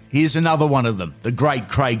storytellers. Here's another one of them, the great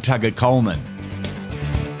Craig Tugger-Coleman.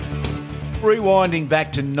 Rewinding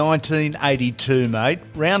back to 1982, mate,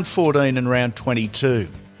 round 14 and round 22.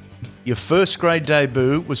 Your first grade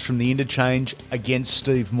debut was from the interchange against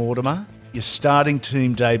Steve Mortimer. Your starting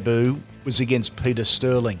team debut was against Peter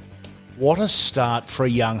Sterling. What a start for a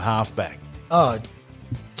young halfback. Oh,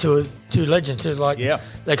 two legends.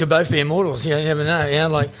 They could both be immortals. You never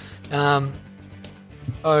know.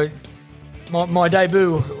 My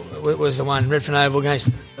debut was the one Redfern Oval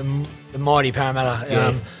against the mighty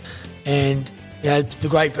Parramatta, and the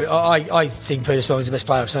great. I think Peter Sterling's the best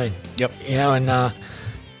player I've seen. Yep. And I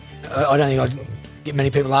don't think I'd get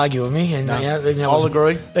many people argue with me. And I'll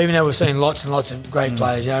agree. Even though we've seen lots and lots of great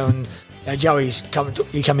players, and Joey's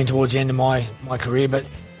come in towards the end of my career, but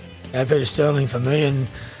Peter Sterling for me. And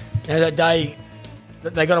that day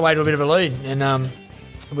they got away to a bit of a lead, and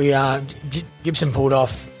Gibson pulled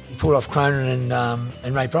off Cronin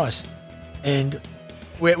and Ray Price, and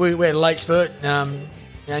we had a late spurt.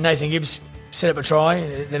 Nathan Gibbs set up a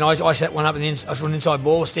try, then I set one up and I put an inside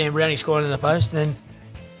ball. Stan Browning scored in the post, and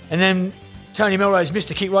then Tony Melrose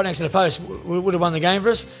missed a kick right next to the post. Would have won the game for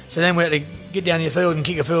us. So then we had to get down the field and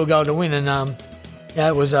kick a field goal to win, and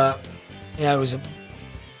it was at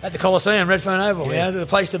the Coliseum, Redfern Oval. The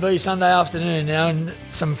place to be Sunday afternoon now, and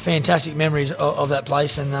some fantastic memories of that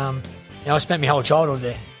place. And I spent my whole childhood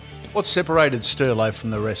there. What separated Sterlo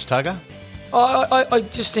from the rest, Tugger? I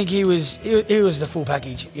just think he was the full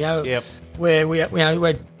package. Yep. Where we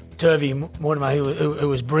had Turvey Mortimer, who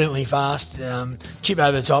was brilliantly fast, chip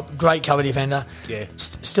over the top, great cover defender. Yeah.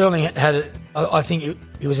 Sterling had I think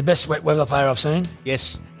he was the best wet weather player I've seen.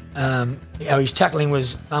 Yes. His tackling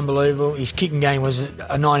was unbelievable. His kicking game was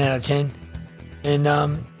a 9 out of 10,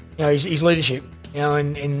 and his leadership.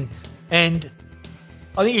 And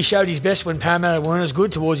I think he showed his best when Parramatta weren't as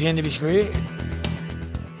good towards the end of his career.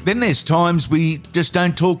 Then there's times we just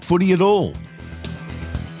don't talk footy at all.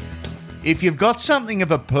 If you've got something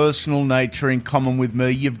of a personal nature in common with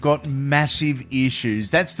me, you've got massive issues.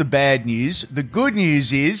 That's the bad news. The good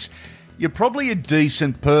news is you're probably a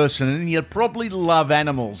decent person and you probably love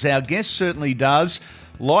animals. Our guest certainly does.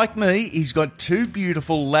 Like me, he's got 2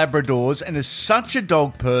 beautiful Labradors and is such a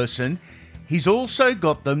dog person, he's also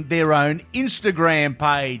got them their own Instagram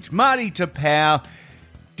page. Marty Tapau,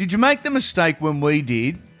 did you make the mistake when we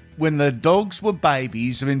did, when the dogs were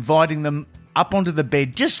babies, of inviting them up onto the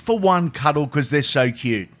bed just for one cuddle because they're so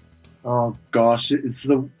cute? Oh gosh,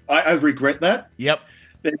 I regret that. Yep.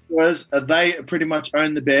 Because they pretty much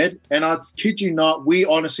own the bed, and I kid you not, we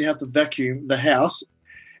honestly have to vacuum the house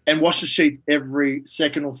and wash the sheets every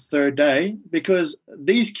second or third day because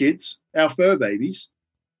these kids, our fur babies,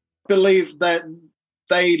 believe that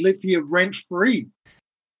they live here rent free.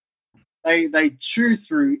 They chew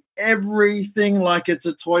through everything like it's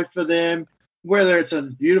a toy for them. Whether it's a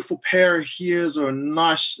beautiful pair of heels or a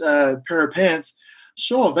nice pair of pants,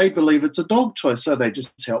 sure, they believe it's a dog toy, so they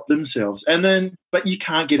just help themselves. But you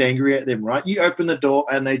can't get angry at them, right? You open the door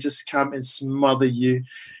and they just come and smother you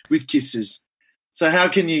with kisses. So how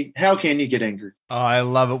can you get angry? I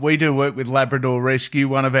love it. We do work with Labrador Rescue.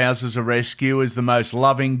 One of ours is a rescue, is the most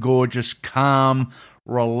loving, gorgeous, calm,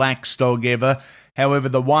 relaxed dog ever. However,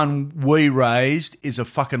 the one we raised is a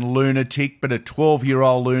fucking lunatic, but a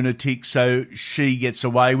 12-year-old lunatic, so she gets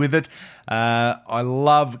away with it. I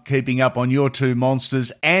love keeping up on your 2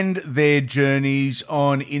 monsters and their journeys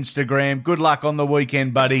on Instagram. Good luck on the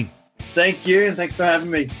weekend, buddy. Thank you, and thanks for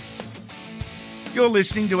having me. You're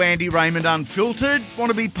listening to Andy Raymond Unfiltered. Want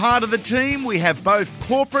to be part of the team? We have both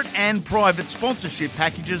corporate and private sponsorship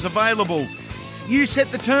packages available. You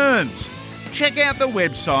set the terms. Check out the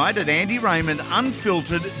website at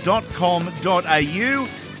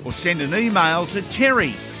andyraymondunfiltered.com.au or send an email to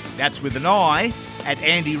Terry, that's with an I, at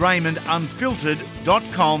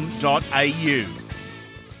andyraymondunfiltered.com.au.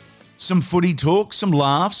 Some footy talk, some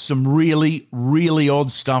laughs, some really, really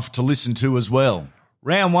odd stuff to listen to as well.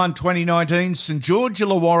 Round 1 2019, St George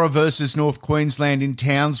Illawarra versus North Queensland in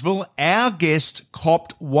Townsville. Our guest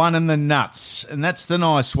copped one in the nuts, and that's the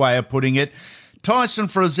nice way of putting it. Tyson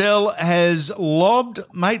Frizell has lobbed.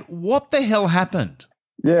 Mate, what the hell happened?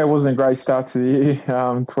 Yeah, it wasn't a great start to the year,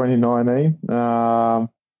 2019.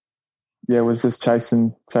 It was just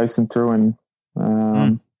chasing through and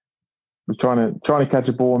was trying to catch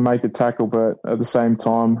a ball and make a tackle, but at the same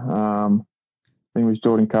time, I think it was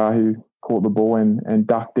Jordan Carr who caught the ball and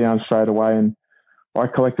ducked down straight away, and I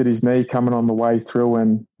collected his knee coming on the way through,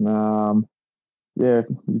 and you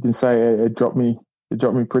can say it dropped me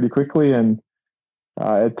pretty quickly, and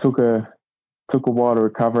it took a while to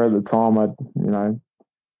recover. At the time, I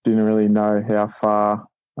didn't really know how far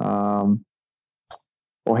or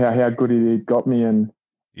how good it got me, and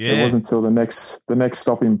it wasn't until the next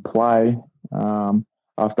stop in play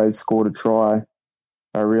after they'd scored a try,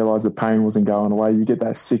 I realised the pain wasn't going away. You get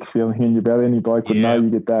that sick feeling in your belly. Any bloke would know. You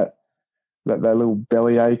get that little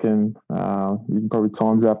belly ache, and you can probably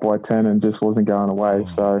times that by 10, and just wasn't going away.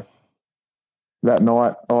 So that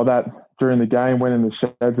night or that during the game, went in the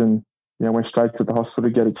sheds and, went straight to the hospital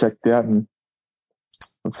to get it checked out. And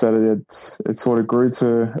I've said it sort of grew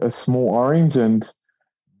to a small orange and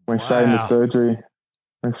went straight into surgery.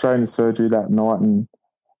 Went straight into surgery that night and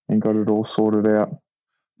got it all sorted out.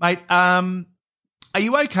 Mate, are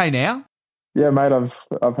you okay now? Yeah, mate.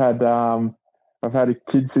 I've had a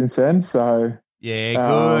kid since then, so yeah,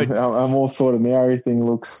 good. I'm all sorted now. Everything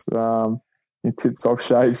looks in tip-top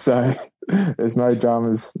shape, so there's no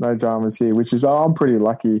dramas here. Which is I'm pretty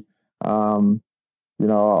lucky.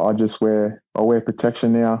 I just wear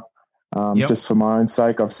protection now, just for my own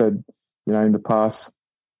sake. I've said, in the past,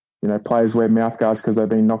 players wear mouth guards because they've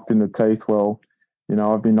been knocked in the teeth. Well,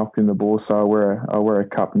 I've been knocked in the balls, so I wear a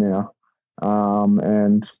cup now.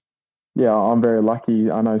 And yeah, I'm very lucky.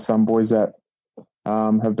 I know some boys that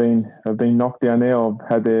have been knocked down there or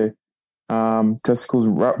had their testicles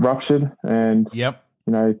ruptured, and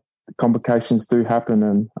complications do happen.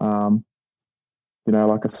 And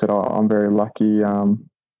like I said, I'm very lucky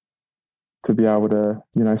to be able to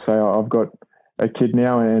say I've got a kid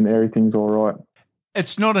now and everything's all right.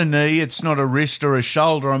 It's not a knee, it's not a wrist or a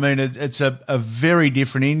shoulder. I mean, it's a very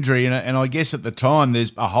different injury, and I guess at the time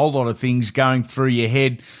there's a whole lot of things going through your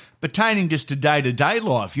head pertaining just to day-to-day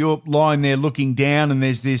life. You're lying there looking down and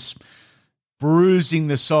there's this bruising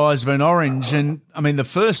the size of an orange, and, I mean, the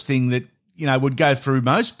first thing that, would go through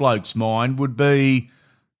most blokes' mind would be,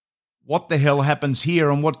 what the hell happens here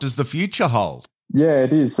and what does the future hold? Yeah,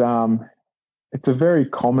 it is. It's a very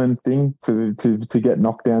common thing to get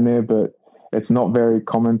knocked down there, but it's not very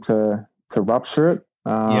common to rupture it.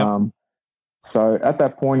 So at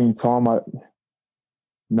that point in time,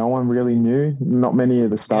 no one really knew. Not many of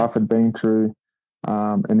the staff had been through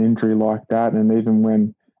an injury like that. And even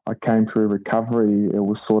when I came through recovery, it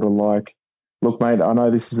was sort of like, look, mate, I know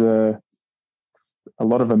this is a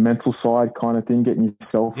lot of a mental side kind of thing, getting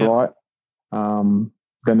yourself right, than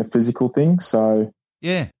a physical thing. So,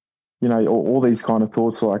 all these kind of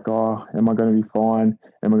thoughts like, oh, am I going to be fine?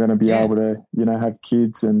 Am I going to be able to, have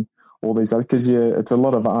kids and all these other, because it's a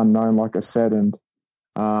lot of unknown, like I said. And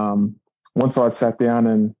once I sat down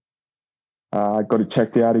and got it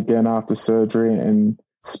checked out again after surgery and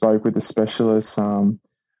spoke with the specialist,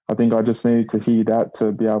 I think I just needed to hear that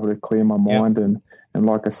to be able to clear my mind. And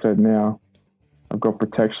like I said, now I've got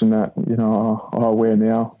protection that, I wear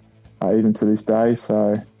now, even to this day.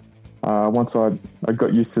 So once I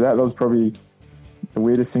got used to that, that was probably the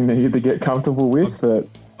weirdest thing to get comfortable with. But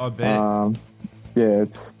I bet.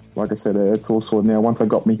 It's like I said, it's all sorted now. Once I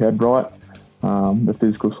got my head right, the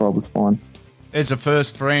physical side was fine. There's a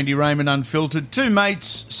first for Andy Raymond Unfiltered. Two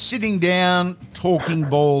mates sitting down, talking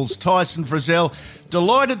balls. Tyson Frizell,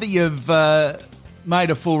 delighted that you've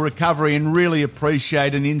made a full recovery and really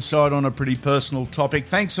appreciate an insight on a pretty personal topic.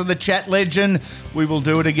 Thanks for the chat, legend. We will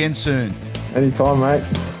do it again soon. Anytime, mate.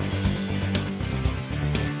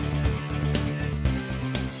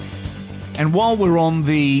 And while we're on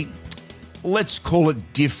the, let's call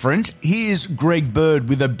it different, here's Greg Bird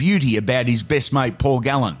with a beauty about his best mate, Paul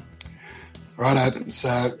Gallen. Righto. So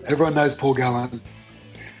everyone knows Paul Gallen.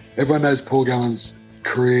 Everyone knows Paul Gallen's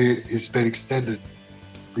career has been extended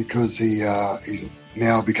because he's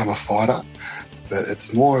now become a fighter. But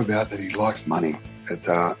it's more about that he likes money.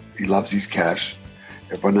 He loves his cash.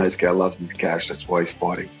 Everyone knows Gal loves his cash. That's why he's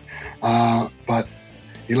fighting. But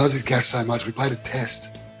he loves his cash so much. We played a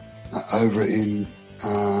test over in,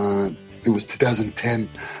 it was 2010,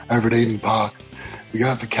 over at Eden Park. We go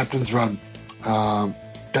out for captain's run.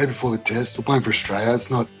 Day before the test, we're playing for Australia. It's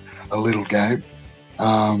not a little game.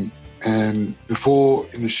 And before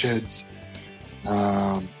in the sheds,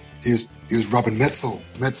 he was rubbing Metzel,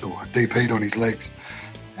 deep heat on his legs.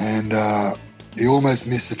 And he almost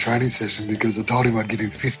missed the training session because I told him I'd give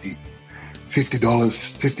him $50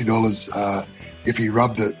 if he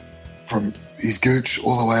rubbed it from his gooch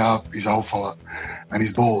all the way up his hole follower and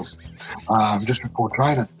his balls, just before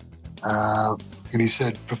training. And he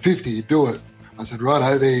said, for 50, you do it. I said, right,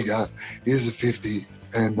 there you go. Here's a 50.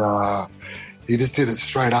 And he just did it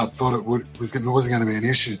straight up, thought it wasn't going to be an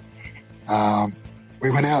issue. We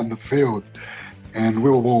went out in the field and we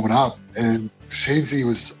were warming up and Sheensy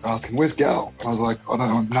was asking, where's Gal? And I was like, I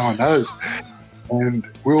don't know, no one knows. And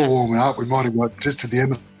we were warming up. We might have got just to the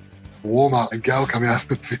end of the warm-up and Gal come out of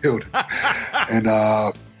the field. And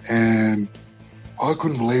I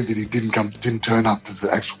couldn't believe that he didn't turn up to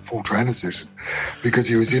the actual full training session because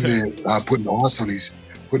he was in there putting ice on his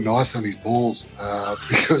balls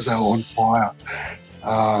because they were on fire,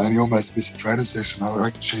 and he almost missed the training session. I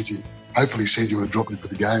reckon hopefully Sheensy would have dropped him for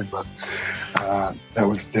the game, but that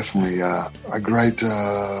was definitely a great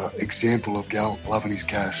example of Gal loving his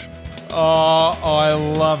cash. Oh, I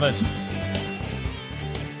love it.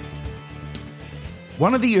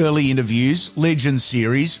 One of the early interviews, Legends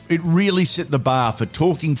series, it really set the bar for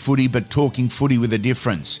talking footy, but talking footy with a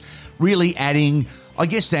difference. Really adding, I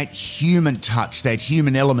guess, that human touch, that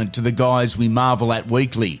human element to the guys we marvel at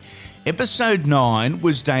weekly. Episode 9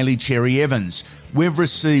 was Daly Cherry Evans. We've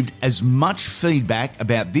received as much feedback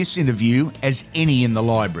about this interview as any in the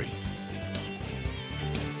library.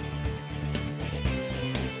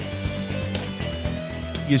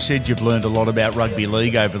 You said you've learned a lot about rugby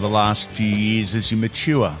league over the last few years as you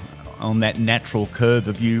mature on that natural curve.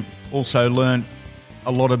 Have you also learned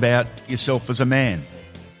a lot about yourself as a man?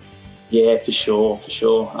 Yeah, for sure.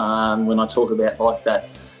 When I talk about like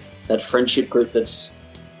that friendship group that's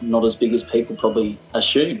not as big as people probably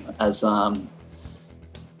assume. As an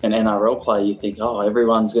NRL player, you think, oh,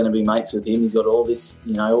 everyone's going to be mates with him. He's got all this,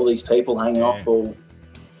 all these people hanging off. Well,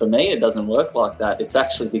 for me, it doesn't work like that. It's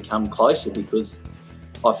actually become closer because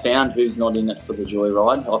I found who's not in it for the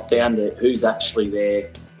joyride. I found who's actually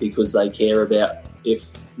there because they care about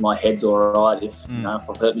if my head's all right, if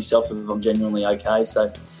I've hurt myself, if I'm genuinely okay.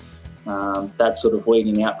 So that sort of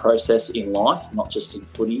weeding out process in life, not just in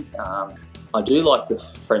footy. I do like the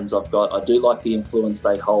friends I've got. I do like the influence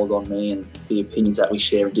they hold on me and the opinions that we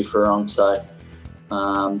share and differ on. So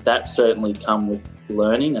that certainly come with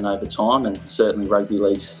learning and over time, and certainly rugby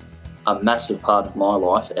league's a massive part of my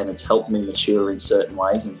life, and it's helped me mature in certain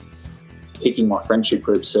ways. And picking my friendship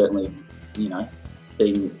group certainly,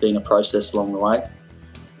 been a process along the way.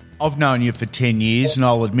 I've known you for 10 years, and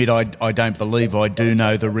I'll admit I don't believe I do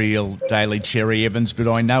know the real Daly Cherry Evans, but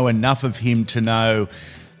I know enough of him to know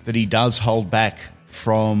that he does hold back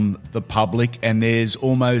from the public, and there's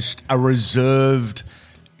almost a reserved,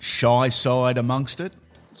 shy side amongst it.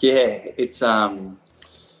 Yeah, it's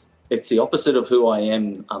the opposite of who I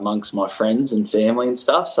am amongst my friends and family and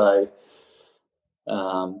stuff. So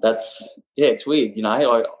it's weird.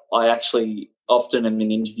 I actually often am in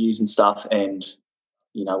interviews and stuff, and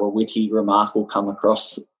a witty remark will come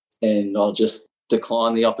across, and I'll just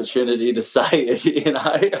decline the opportunity to say it,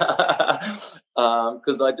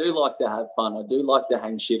 because I do like to have fun. I do like to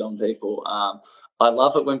hang shit on people. I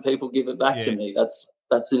love it when people give it back to me.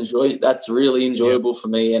 That's really enjoyable for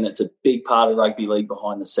me, and it's a big part of rugby league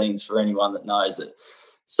behind the scenes for anyone that knows it.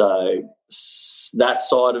 So that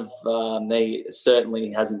side of me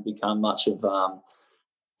certainly hasn't become much of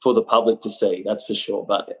for the public to see, that's for sure.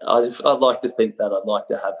 But I'd like to think that I'd like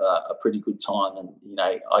to have a pretty good time, and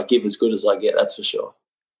I give as good as I get, that's for sure.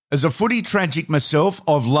 As a footy tragic myself,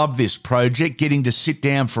 I've loved this project, getting to sit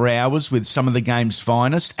down for hours with some of the game's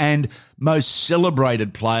finest and most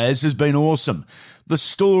celebrated players has been awesome. The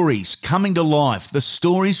stories coming to life, the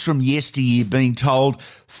stories from yesteryear being told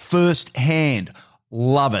firsthand.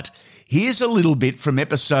 Love it. Here's a little bit from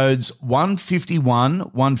episodes 151,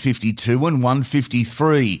 152 and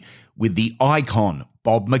 153 with the icon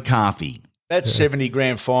Bob McCarthy. That 70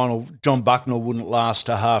 grand final, John Bucknell wouldn't last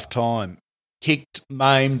to half time. Kicked,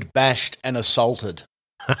 maimed, bashed and assaulted.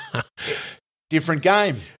 Different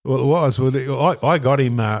game. Well, it was. Well, I got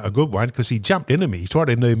him a good one because he jumped into me. He tried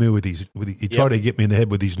to knee me with his. He tried to get me in the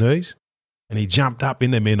head with his knees, and he jumped up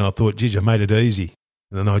into me. And I thought, geez, I made it easy.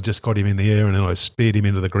 And then I just got him in the air, and then I speared him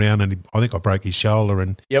into the ground, and I think I broke his shoulder,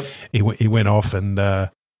 and he went off, and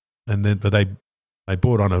then they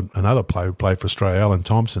brought on another player who played for Australia, Alan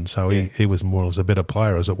Thompson. So he was more or less a better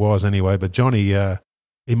player as it was anyway. But Johnny,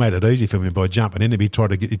 he made it easy for me by jumping into me. He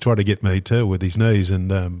tried to get me too with his knees,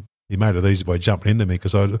 and he made it easy by jumping into me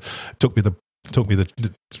because took me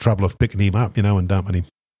the trouble of picking him up, and dumping him.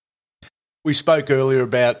 We spoke earlier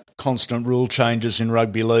about constant rule changes in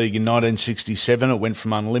rugby league. In 1967, it went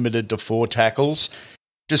from unlimited to 4 tackles.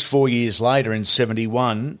 Just 4 years later, in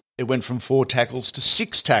 71, it went from 4 tackles to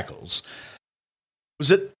 6 tackles. Was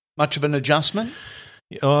it much of an adjustment?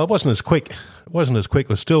 It wasn't as quick. It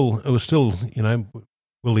was still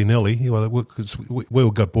willy-nilly. Because we all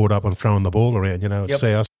got brought up on throwing the ball around, at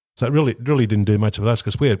South. So it really didn't do much of us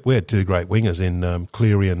because we had 2 great wingers in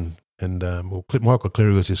Cleary and Michael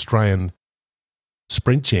Cleary was the Australian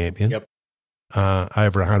sprint champion,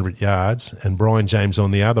 over 100 yards, and Brian James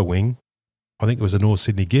on the other wing, I think it was a North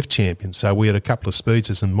Sydney gift champion. So we had a couple of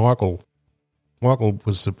speedsters, and Michael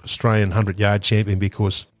was the Australian 100-yard champion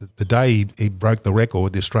because the day he broke the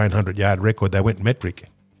record, the Australian 100-yard record, they went metric.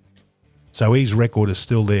 So his record is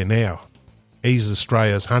still there now. He's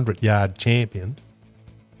Australia's 100-yard champion.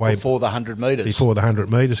 Before the 100 metres. Before the 100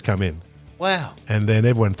 metres come in. Wow. And then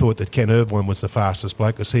everyone thought that Ken Irvine was the fastest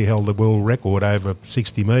bloke because he held the world record over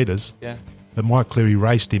 60 metres. Yeah. But Mike Cleary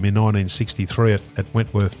raced him in 1963 at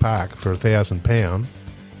Wentworth Park for £1,000,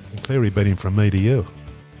 and Cleary beat him from me to you.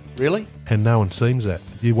 Really? And no one seems that.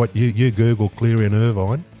 You Google Cleary and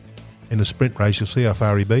Irvine in a sprint race, you'll see how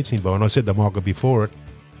far he beats him by. And I said to Michael before it,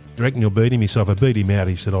 you reckon you'll beat him? He said, if I beat him out,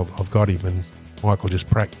 he said, I've got him. And Michael just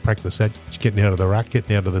practiced that, getting out of the ruck,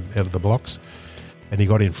 getting out of the blocks. And he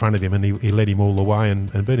got in front of him and he led him all the way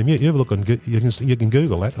and beat him. You have a look on, you can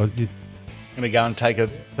Google that. I'm going to go and take a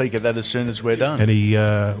peek at that as soon as we're done. And he,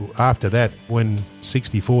 after that, when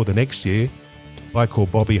 64 the next year, a bloke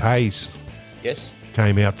called Bobby Hayes. Yes.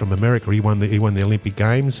 Came out from America. He won the Olympic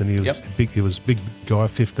Games, and he was big. He was a big guy,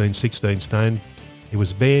 15, 16 stone. He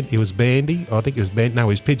was bandy. I think he was band. No, he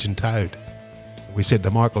was pigeon-toed. We said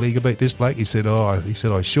to Michael, "You can beat this bloke." He said,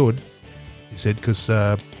 I should." He said, "Because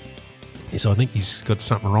I think he's got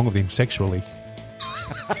something wrong with him sexually."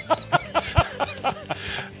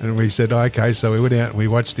 And we said, okay, so we went out and we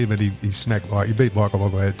watched him, and he beat Michael by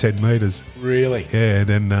about 10 metres. Really? Yeah, and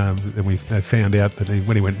then they found out that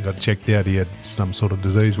when he went and got checked out, he had some sort of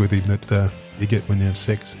disease with him that you get when you have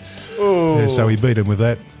sex. Oh. Yeah, so we beat him with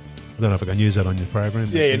that. I don't know if I can use that on your program.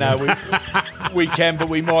 We can, but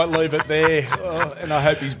we might leave it there. And I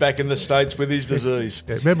hope he's back in the States with his disease.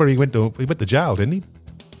 Yeah, remember, he went to jail, didn't he?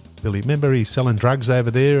 Billy, remember he's selling drugs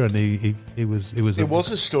over there, and he was. There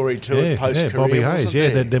was a story to it post-career, Bobby Hayes.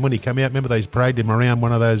 Yeah, then when he came out, remember they paraded him around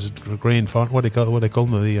one of those grand final. What do they call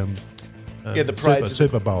them? The parade,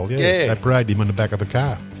 Super Bowl. Yeah, they paraded him on the back of a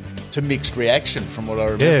car. To mixed reaction, from what I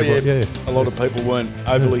remember. A lot of people weren't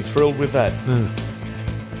overly thrilled with that.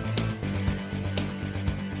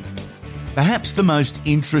 Perhaps the most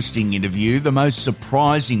interesting interview, the most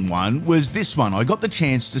surprising one, was this one. I got the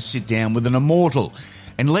chance to sit down with an immortal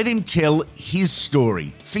and let him tell his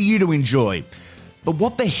story for you to enjoy. But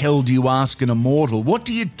what the hell do you ask an immortal? What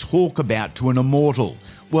do you talk about to an immortal?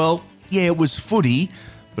 Well, yeah, it was footy,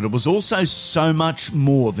 but it was also so much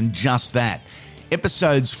more than just that.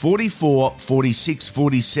 Episodes 44, 46,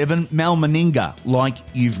 47, Mal Meninga, like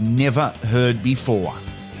you've never heard before.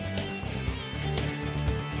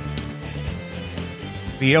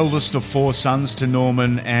 The eldest of four sons to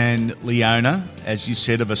Norman and Leona, as you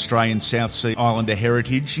said, of Australian South Sea Islander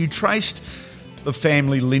heritage. You traced the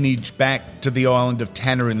family lineage back to the island of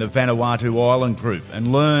Tanna in the Vanuatu Island group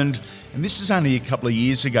and learned, and this is only a couple of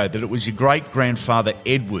years ago, that it was your great-grandfather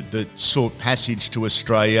Edward that sought passage to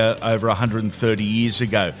Australia over 130 years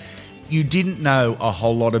ago. You didn't know a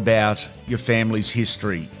whole lot about your family's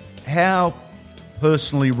history. How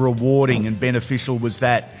personally rewarding and beneficial was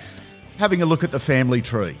that, having a look at the family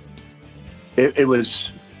tree? It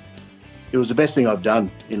was the best thing I've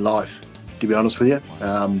done in life, to be honest with you.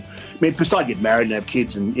 Besides get married and have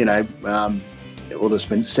kids and, all the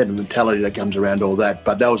sentimentality that comes around all that,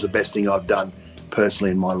 but that was the best thing I've done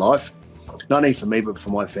personally in my life. Not only for me, but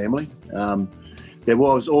for my family. There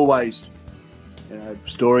was always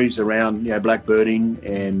stories around, blackbirding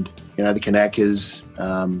and, the Kanakas,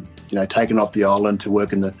 taken off the island to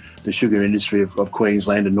work in the sugar industry of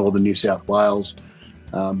Queensland and northern New South Wales.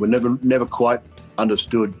 We never quite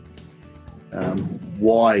understood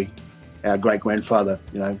why our great grandfather,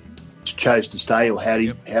 chose to stay, or how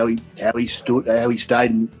he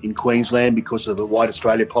stayed in Queensland because of the White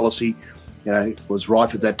Australia policy. Was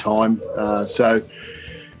rife at that time. So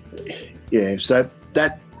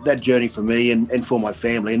that journey for me and for my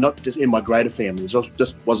family, and not just in my greater family. It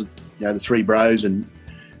just wasn't the three bros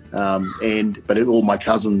but all my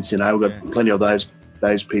cousins, we've got plenty of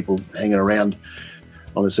those people hanging around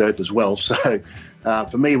on this earth as well. So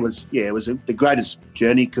for me, it was the greatest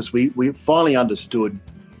journey, because we finally understood,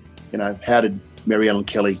 how did Mary Ellen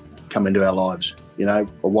Kelly come into our lives? A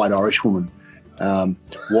white Irish woman.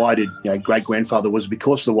 Why did great grandfather, was it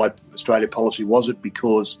because of the White Australia policy? Was it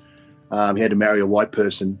because he had to marry a white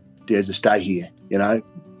person to stay here?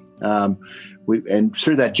 And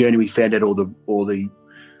through that journey, we found out all the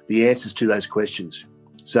answers to those questions.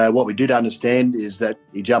 So what we did understand is that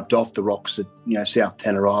he jumped off the rocks at South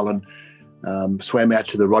Tanna Island, swam out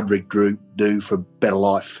to the Roderick Do for better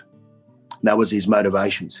life. And that was his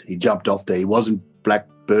motivations. He jumped off there. He wasn't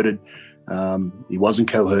blackbirded. He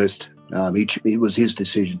wasn't coerced. It was his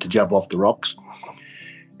decision to jump off the rocks.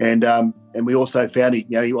 And we also found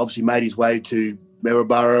he obviously made his way to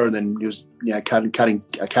Maryborough, and then he was cutting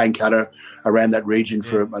a cane cutter around that region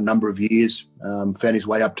for a number of years. Found his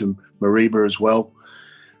way up to Mareeba as well,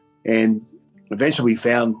 and eventually we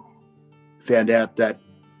found out that,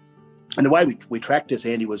 and the way we tracked this,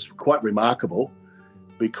 Andy, was quite remarkable,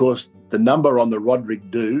 because the number on the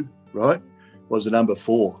Roderick Do, right, was the number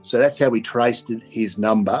 4. So that's how we traced his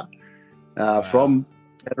number from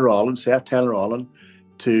Tanna Island, South Tanna Island,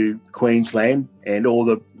 to Queensland and all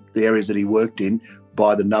the areas that he worked in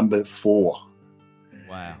by the number 4.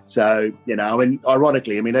 Wow. So,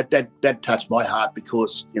 ironically, that touched my heart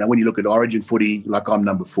because, when you look at Origin footy, like I'm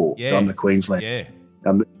number 4. Yeah. I'm the Queensland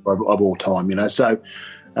of all time, So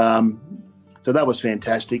that was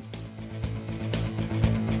fantastic.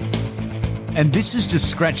 And this is just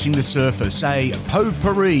scratching the surface, a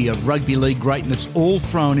potpourri of rugby league greatness all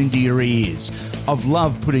thrown into your ears. I've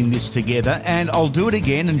loved putting this together, and I'll do it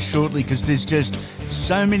again and shortly because there's just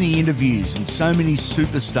so many interviews and so many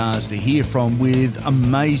superstars to hear from with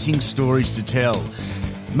amazing stories to tell.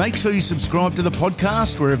 Make sure you subscribe to the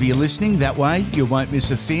podcast wherever you're listening. That way you won't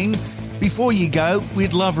miss a thing. Before you go,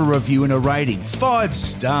 we'd love a review and a rating. 5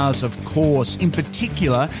 stars, of course, in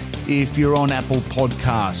particular if you're on Apple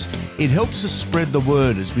Podcasts. It helps us spread the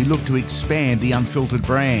word as we look to expand the Unfiltered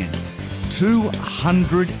brand.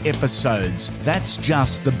 200 episodes. That's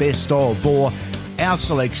just the best of, or our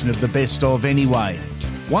selection of the best of anyway.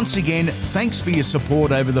 Once again, thanks for your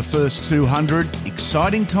support over the first 200.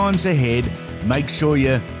 Exciting times ahead. Make sure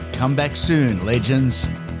you come back soon, legends.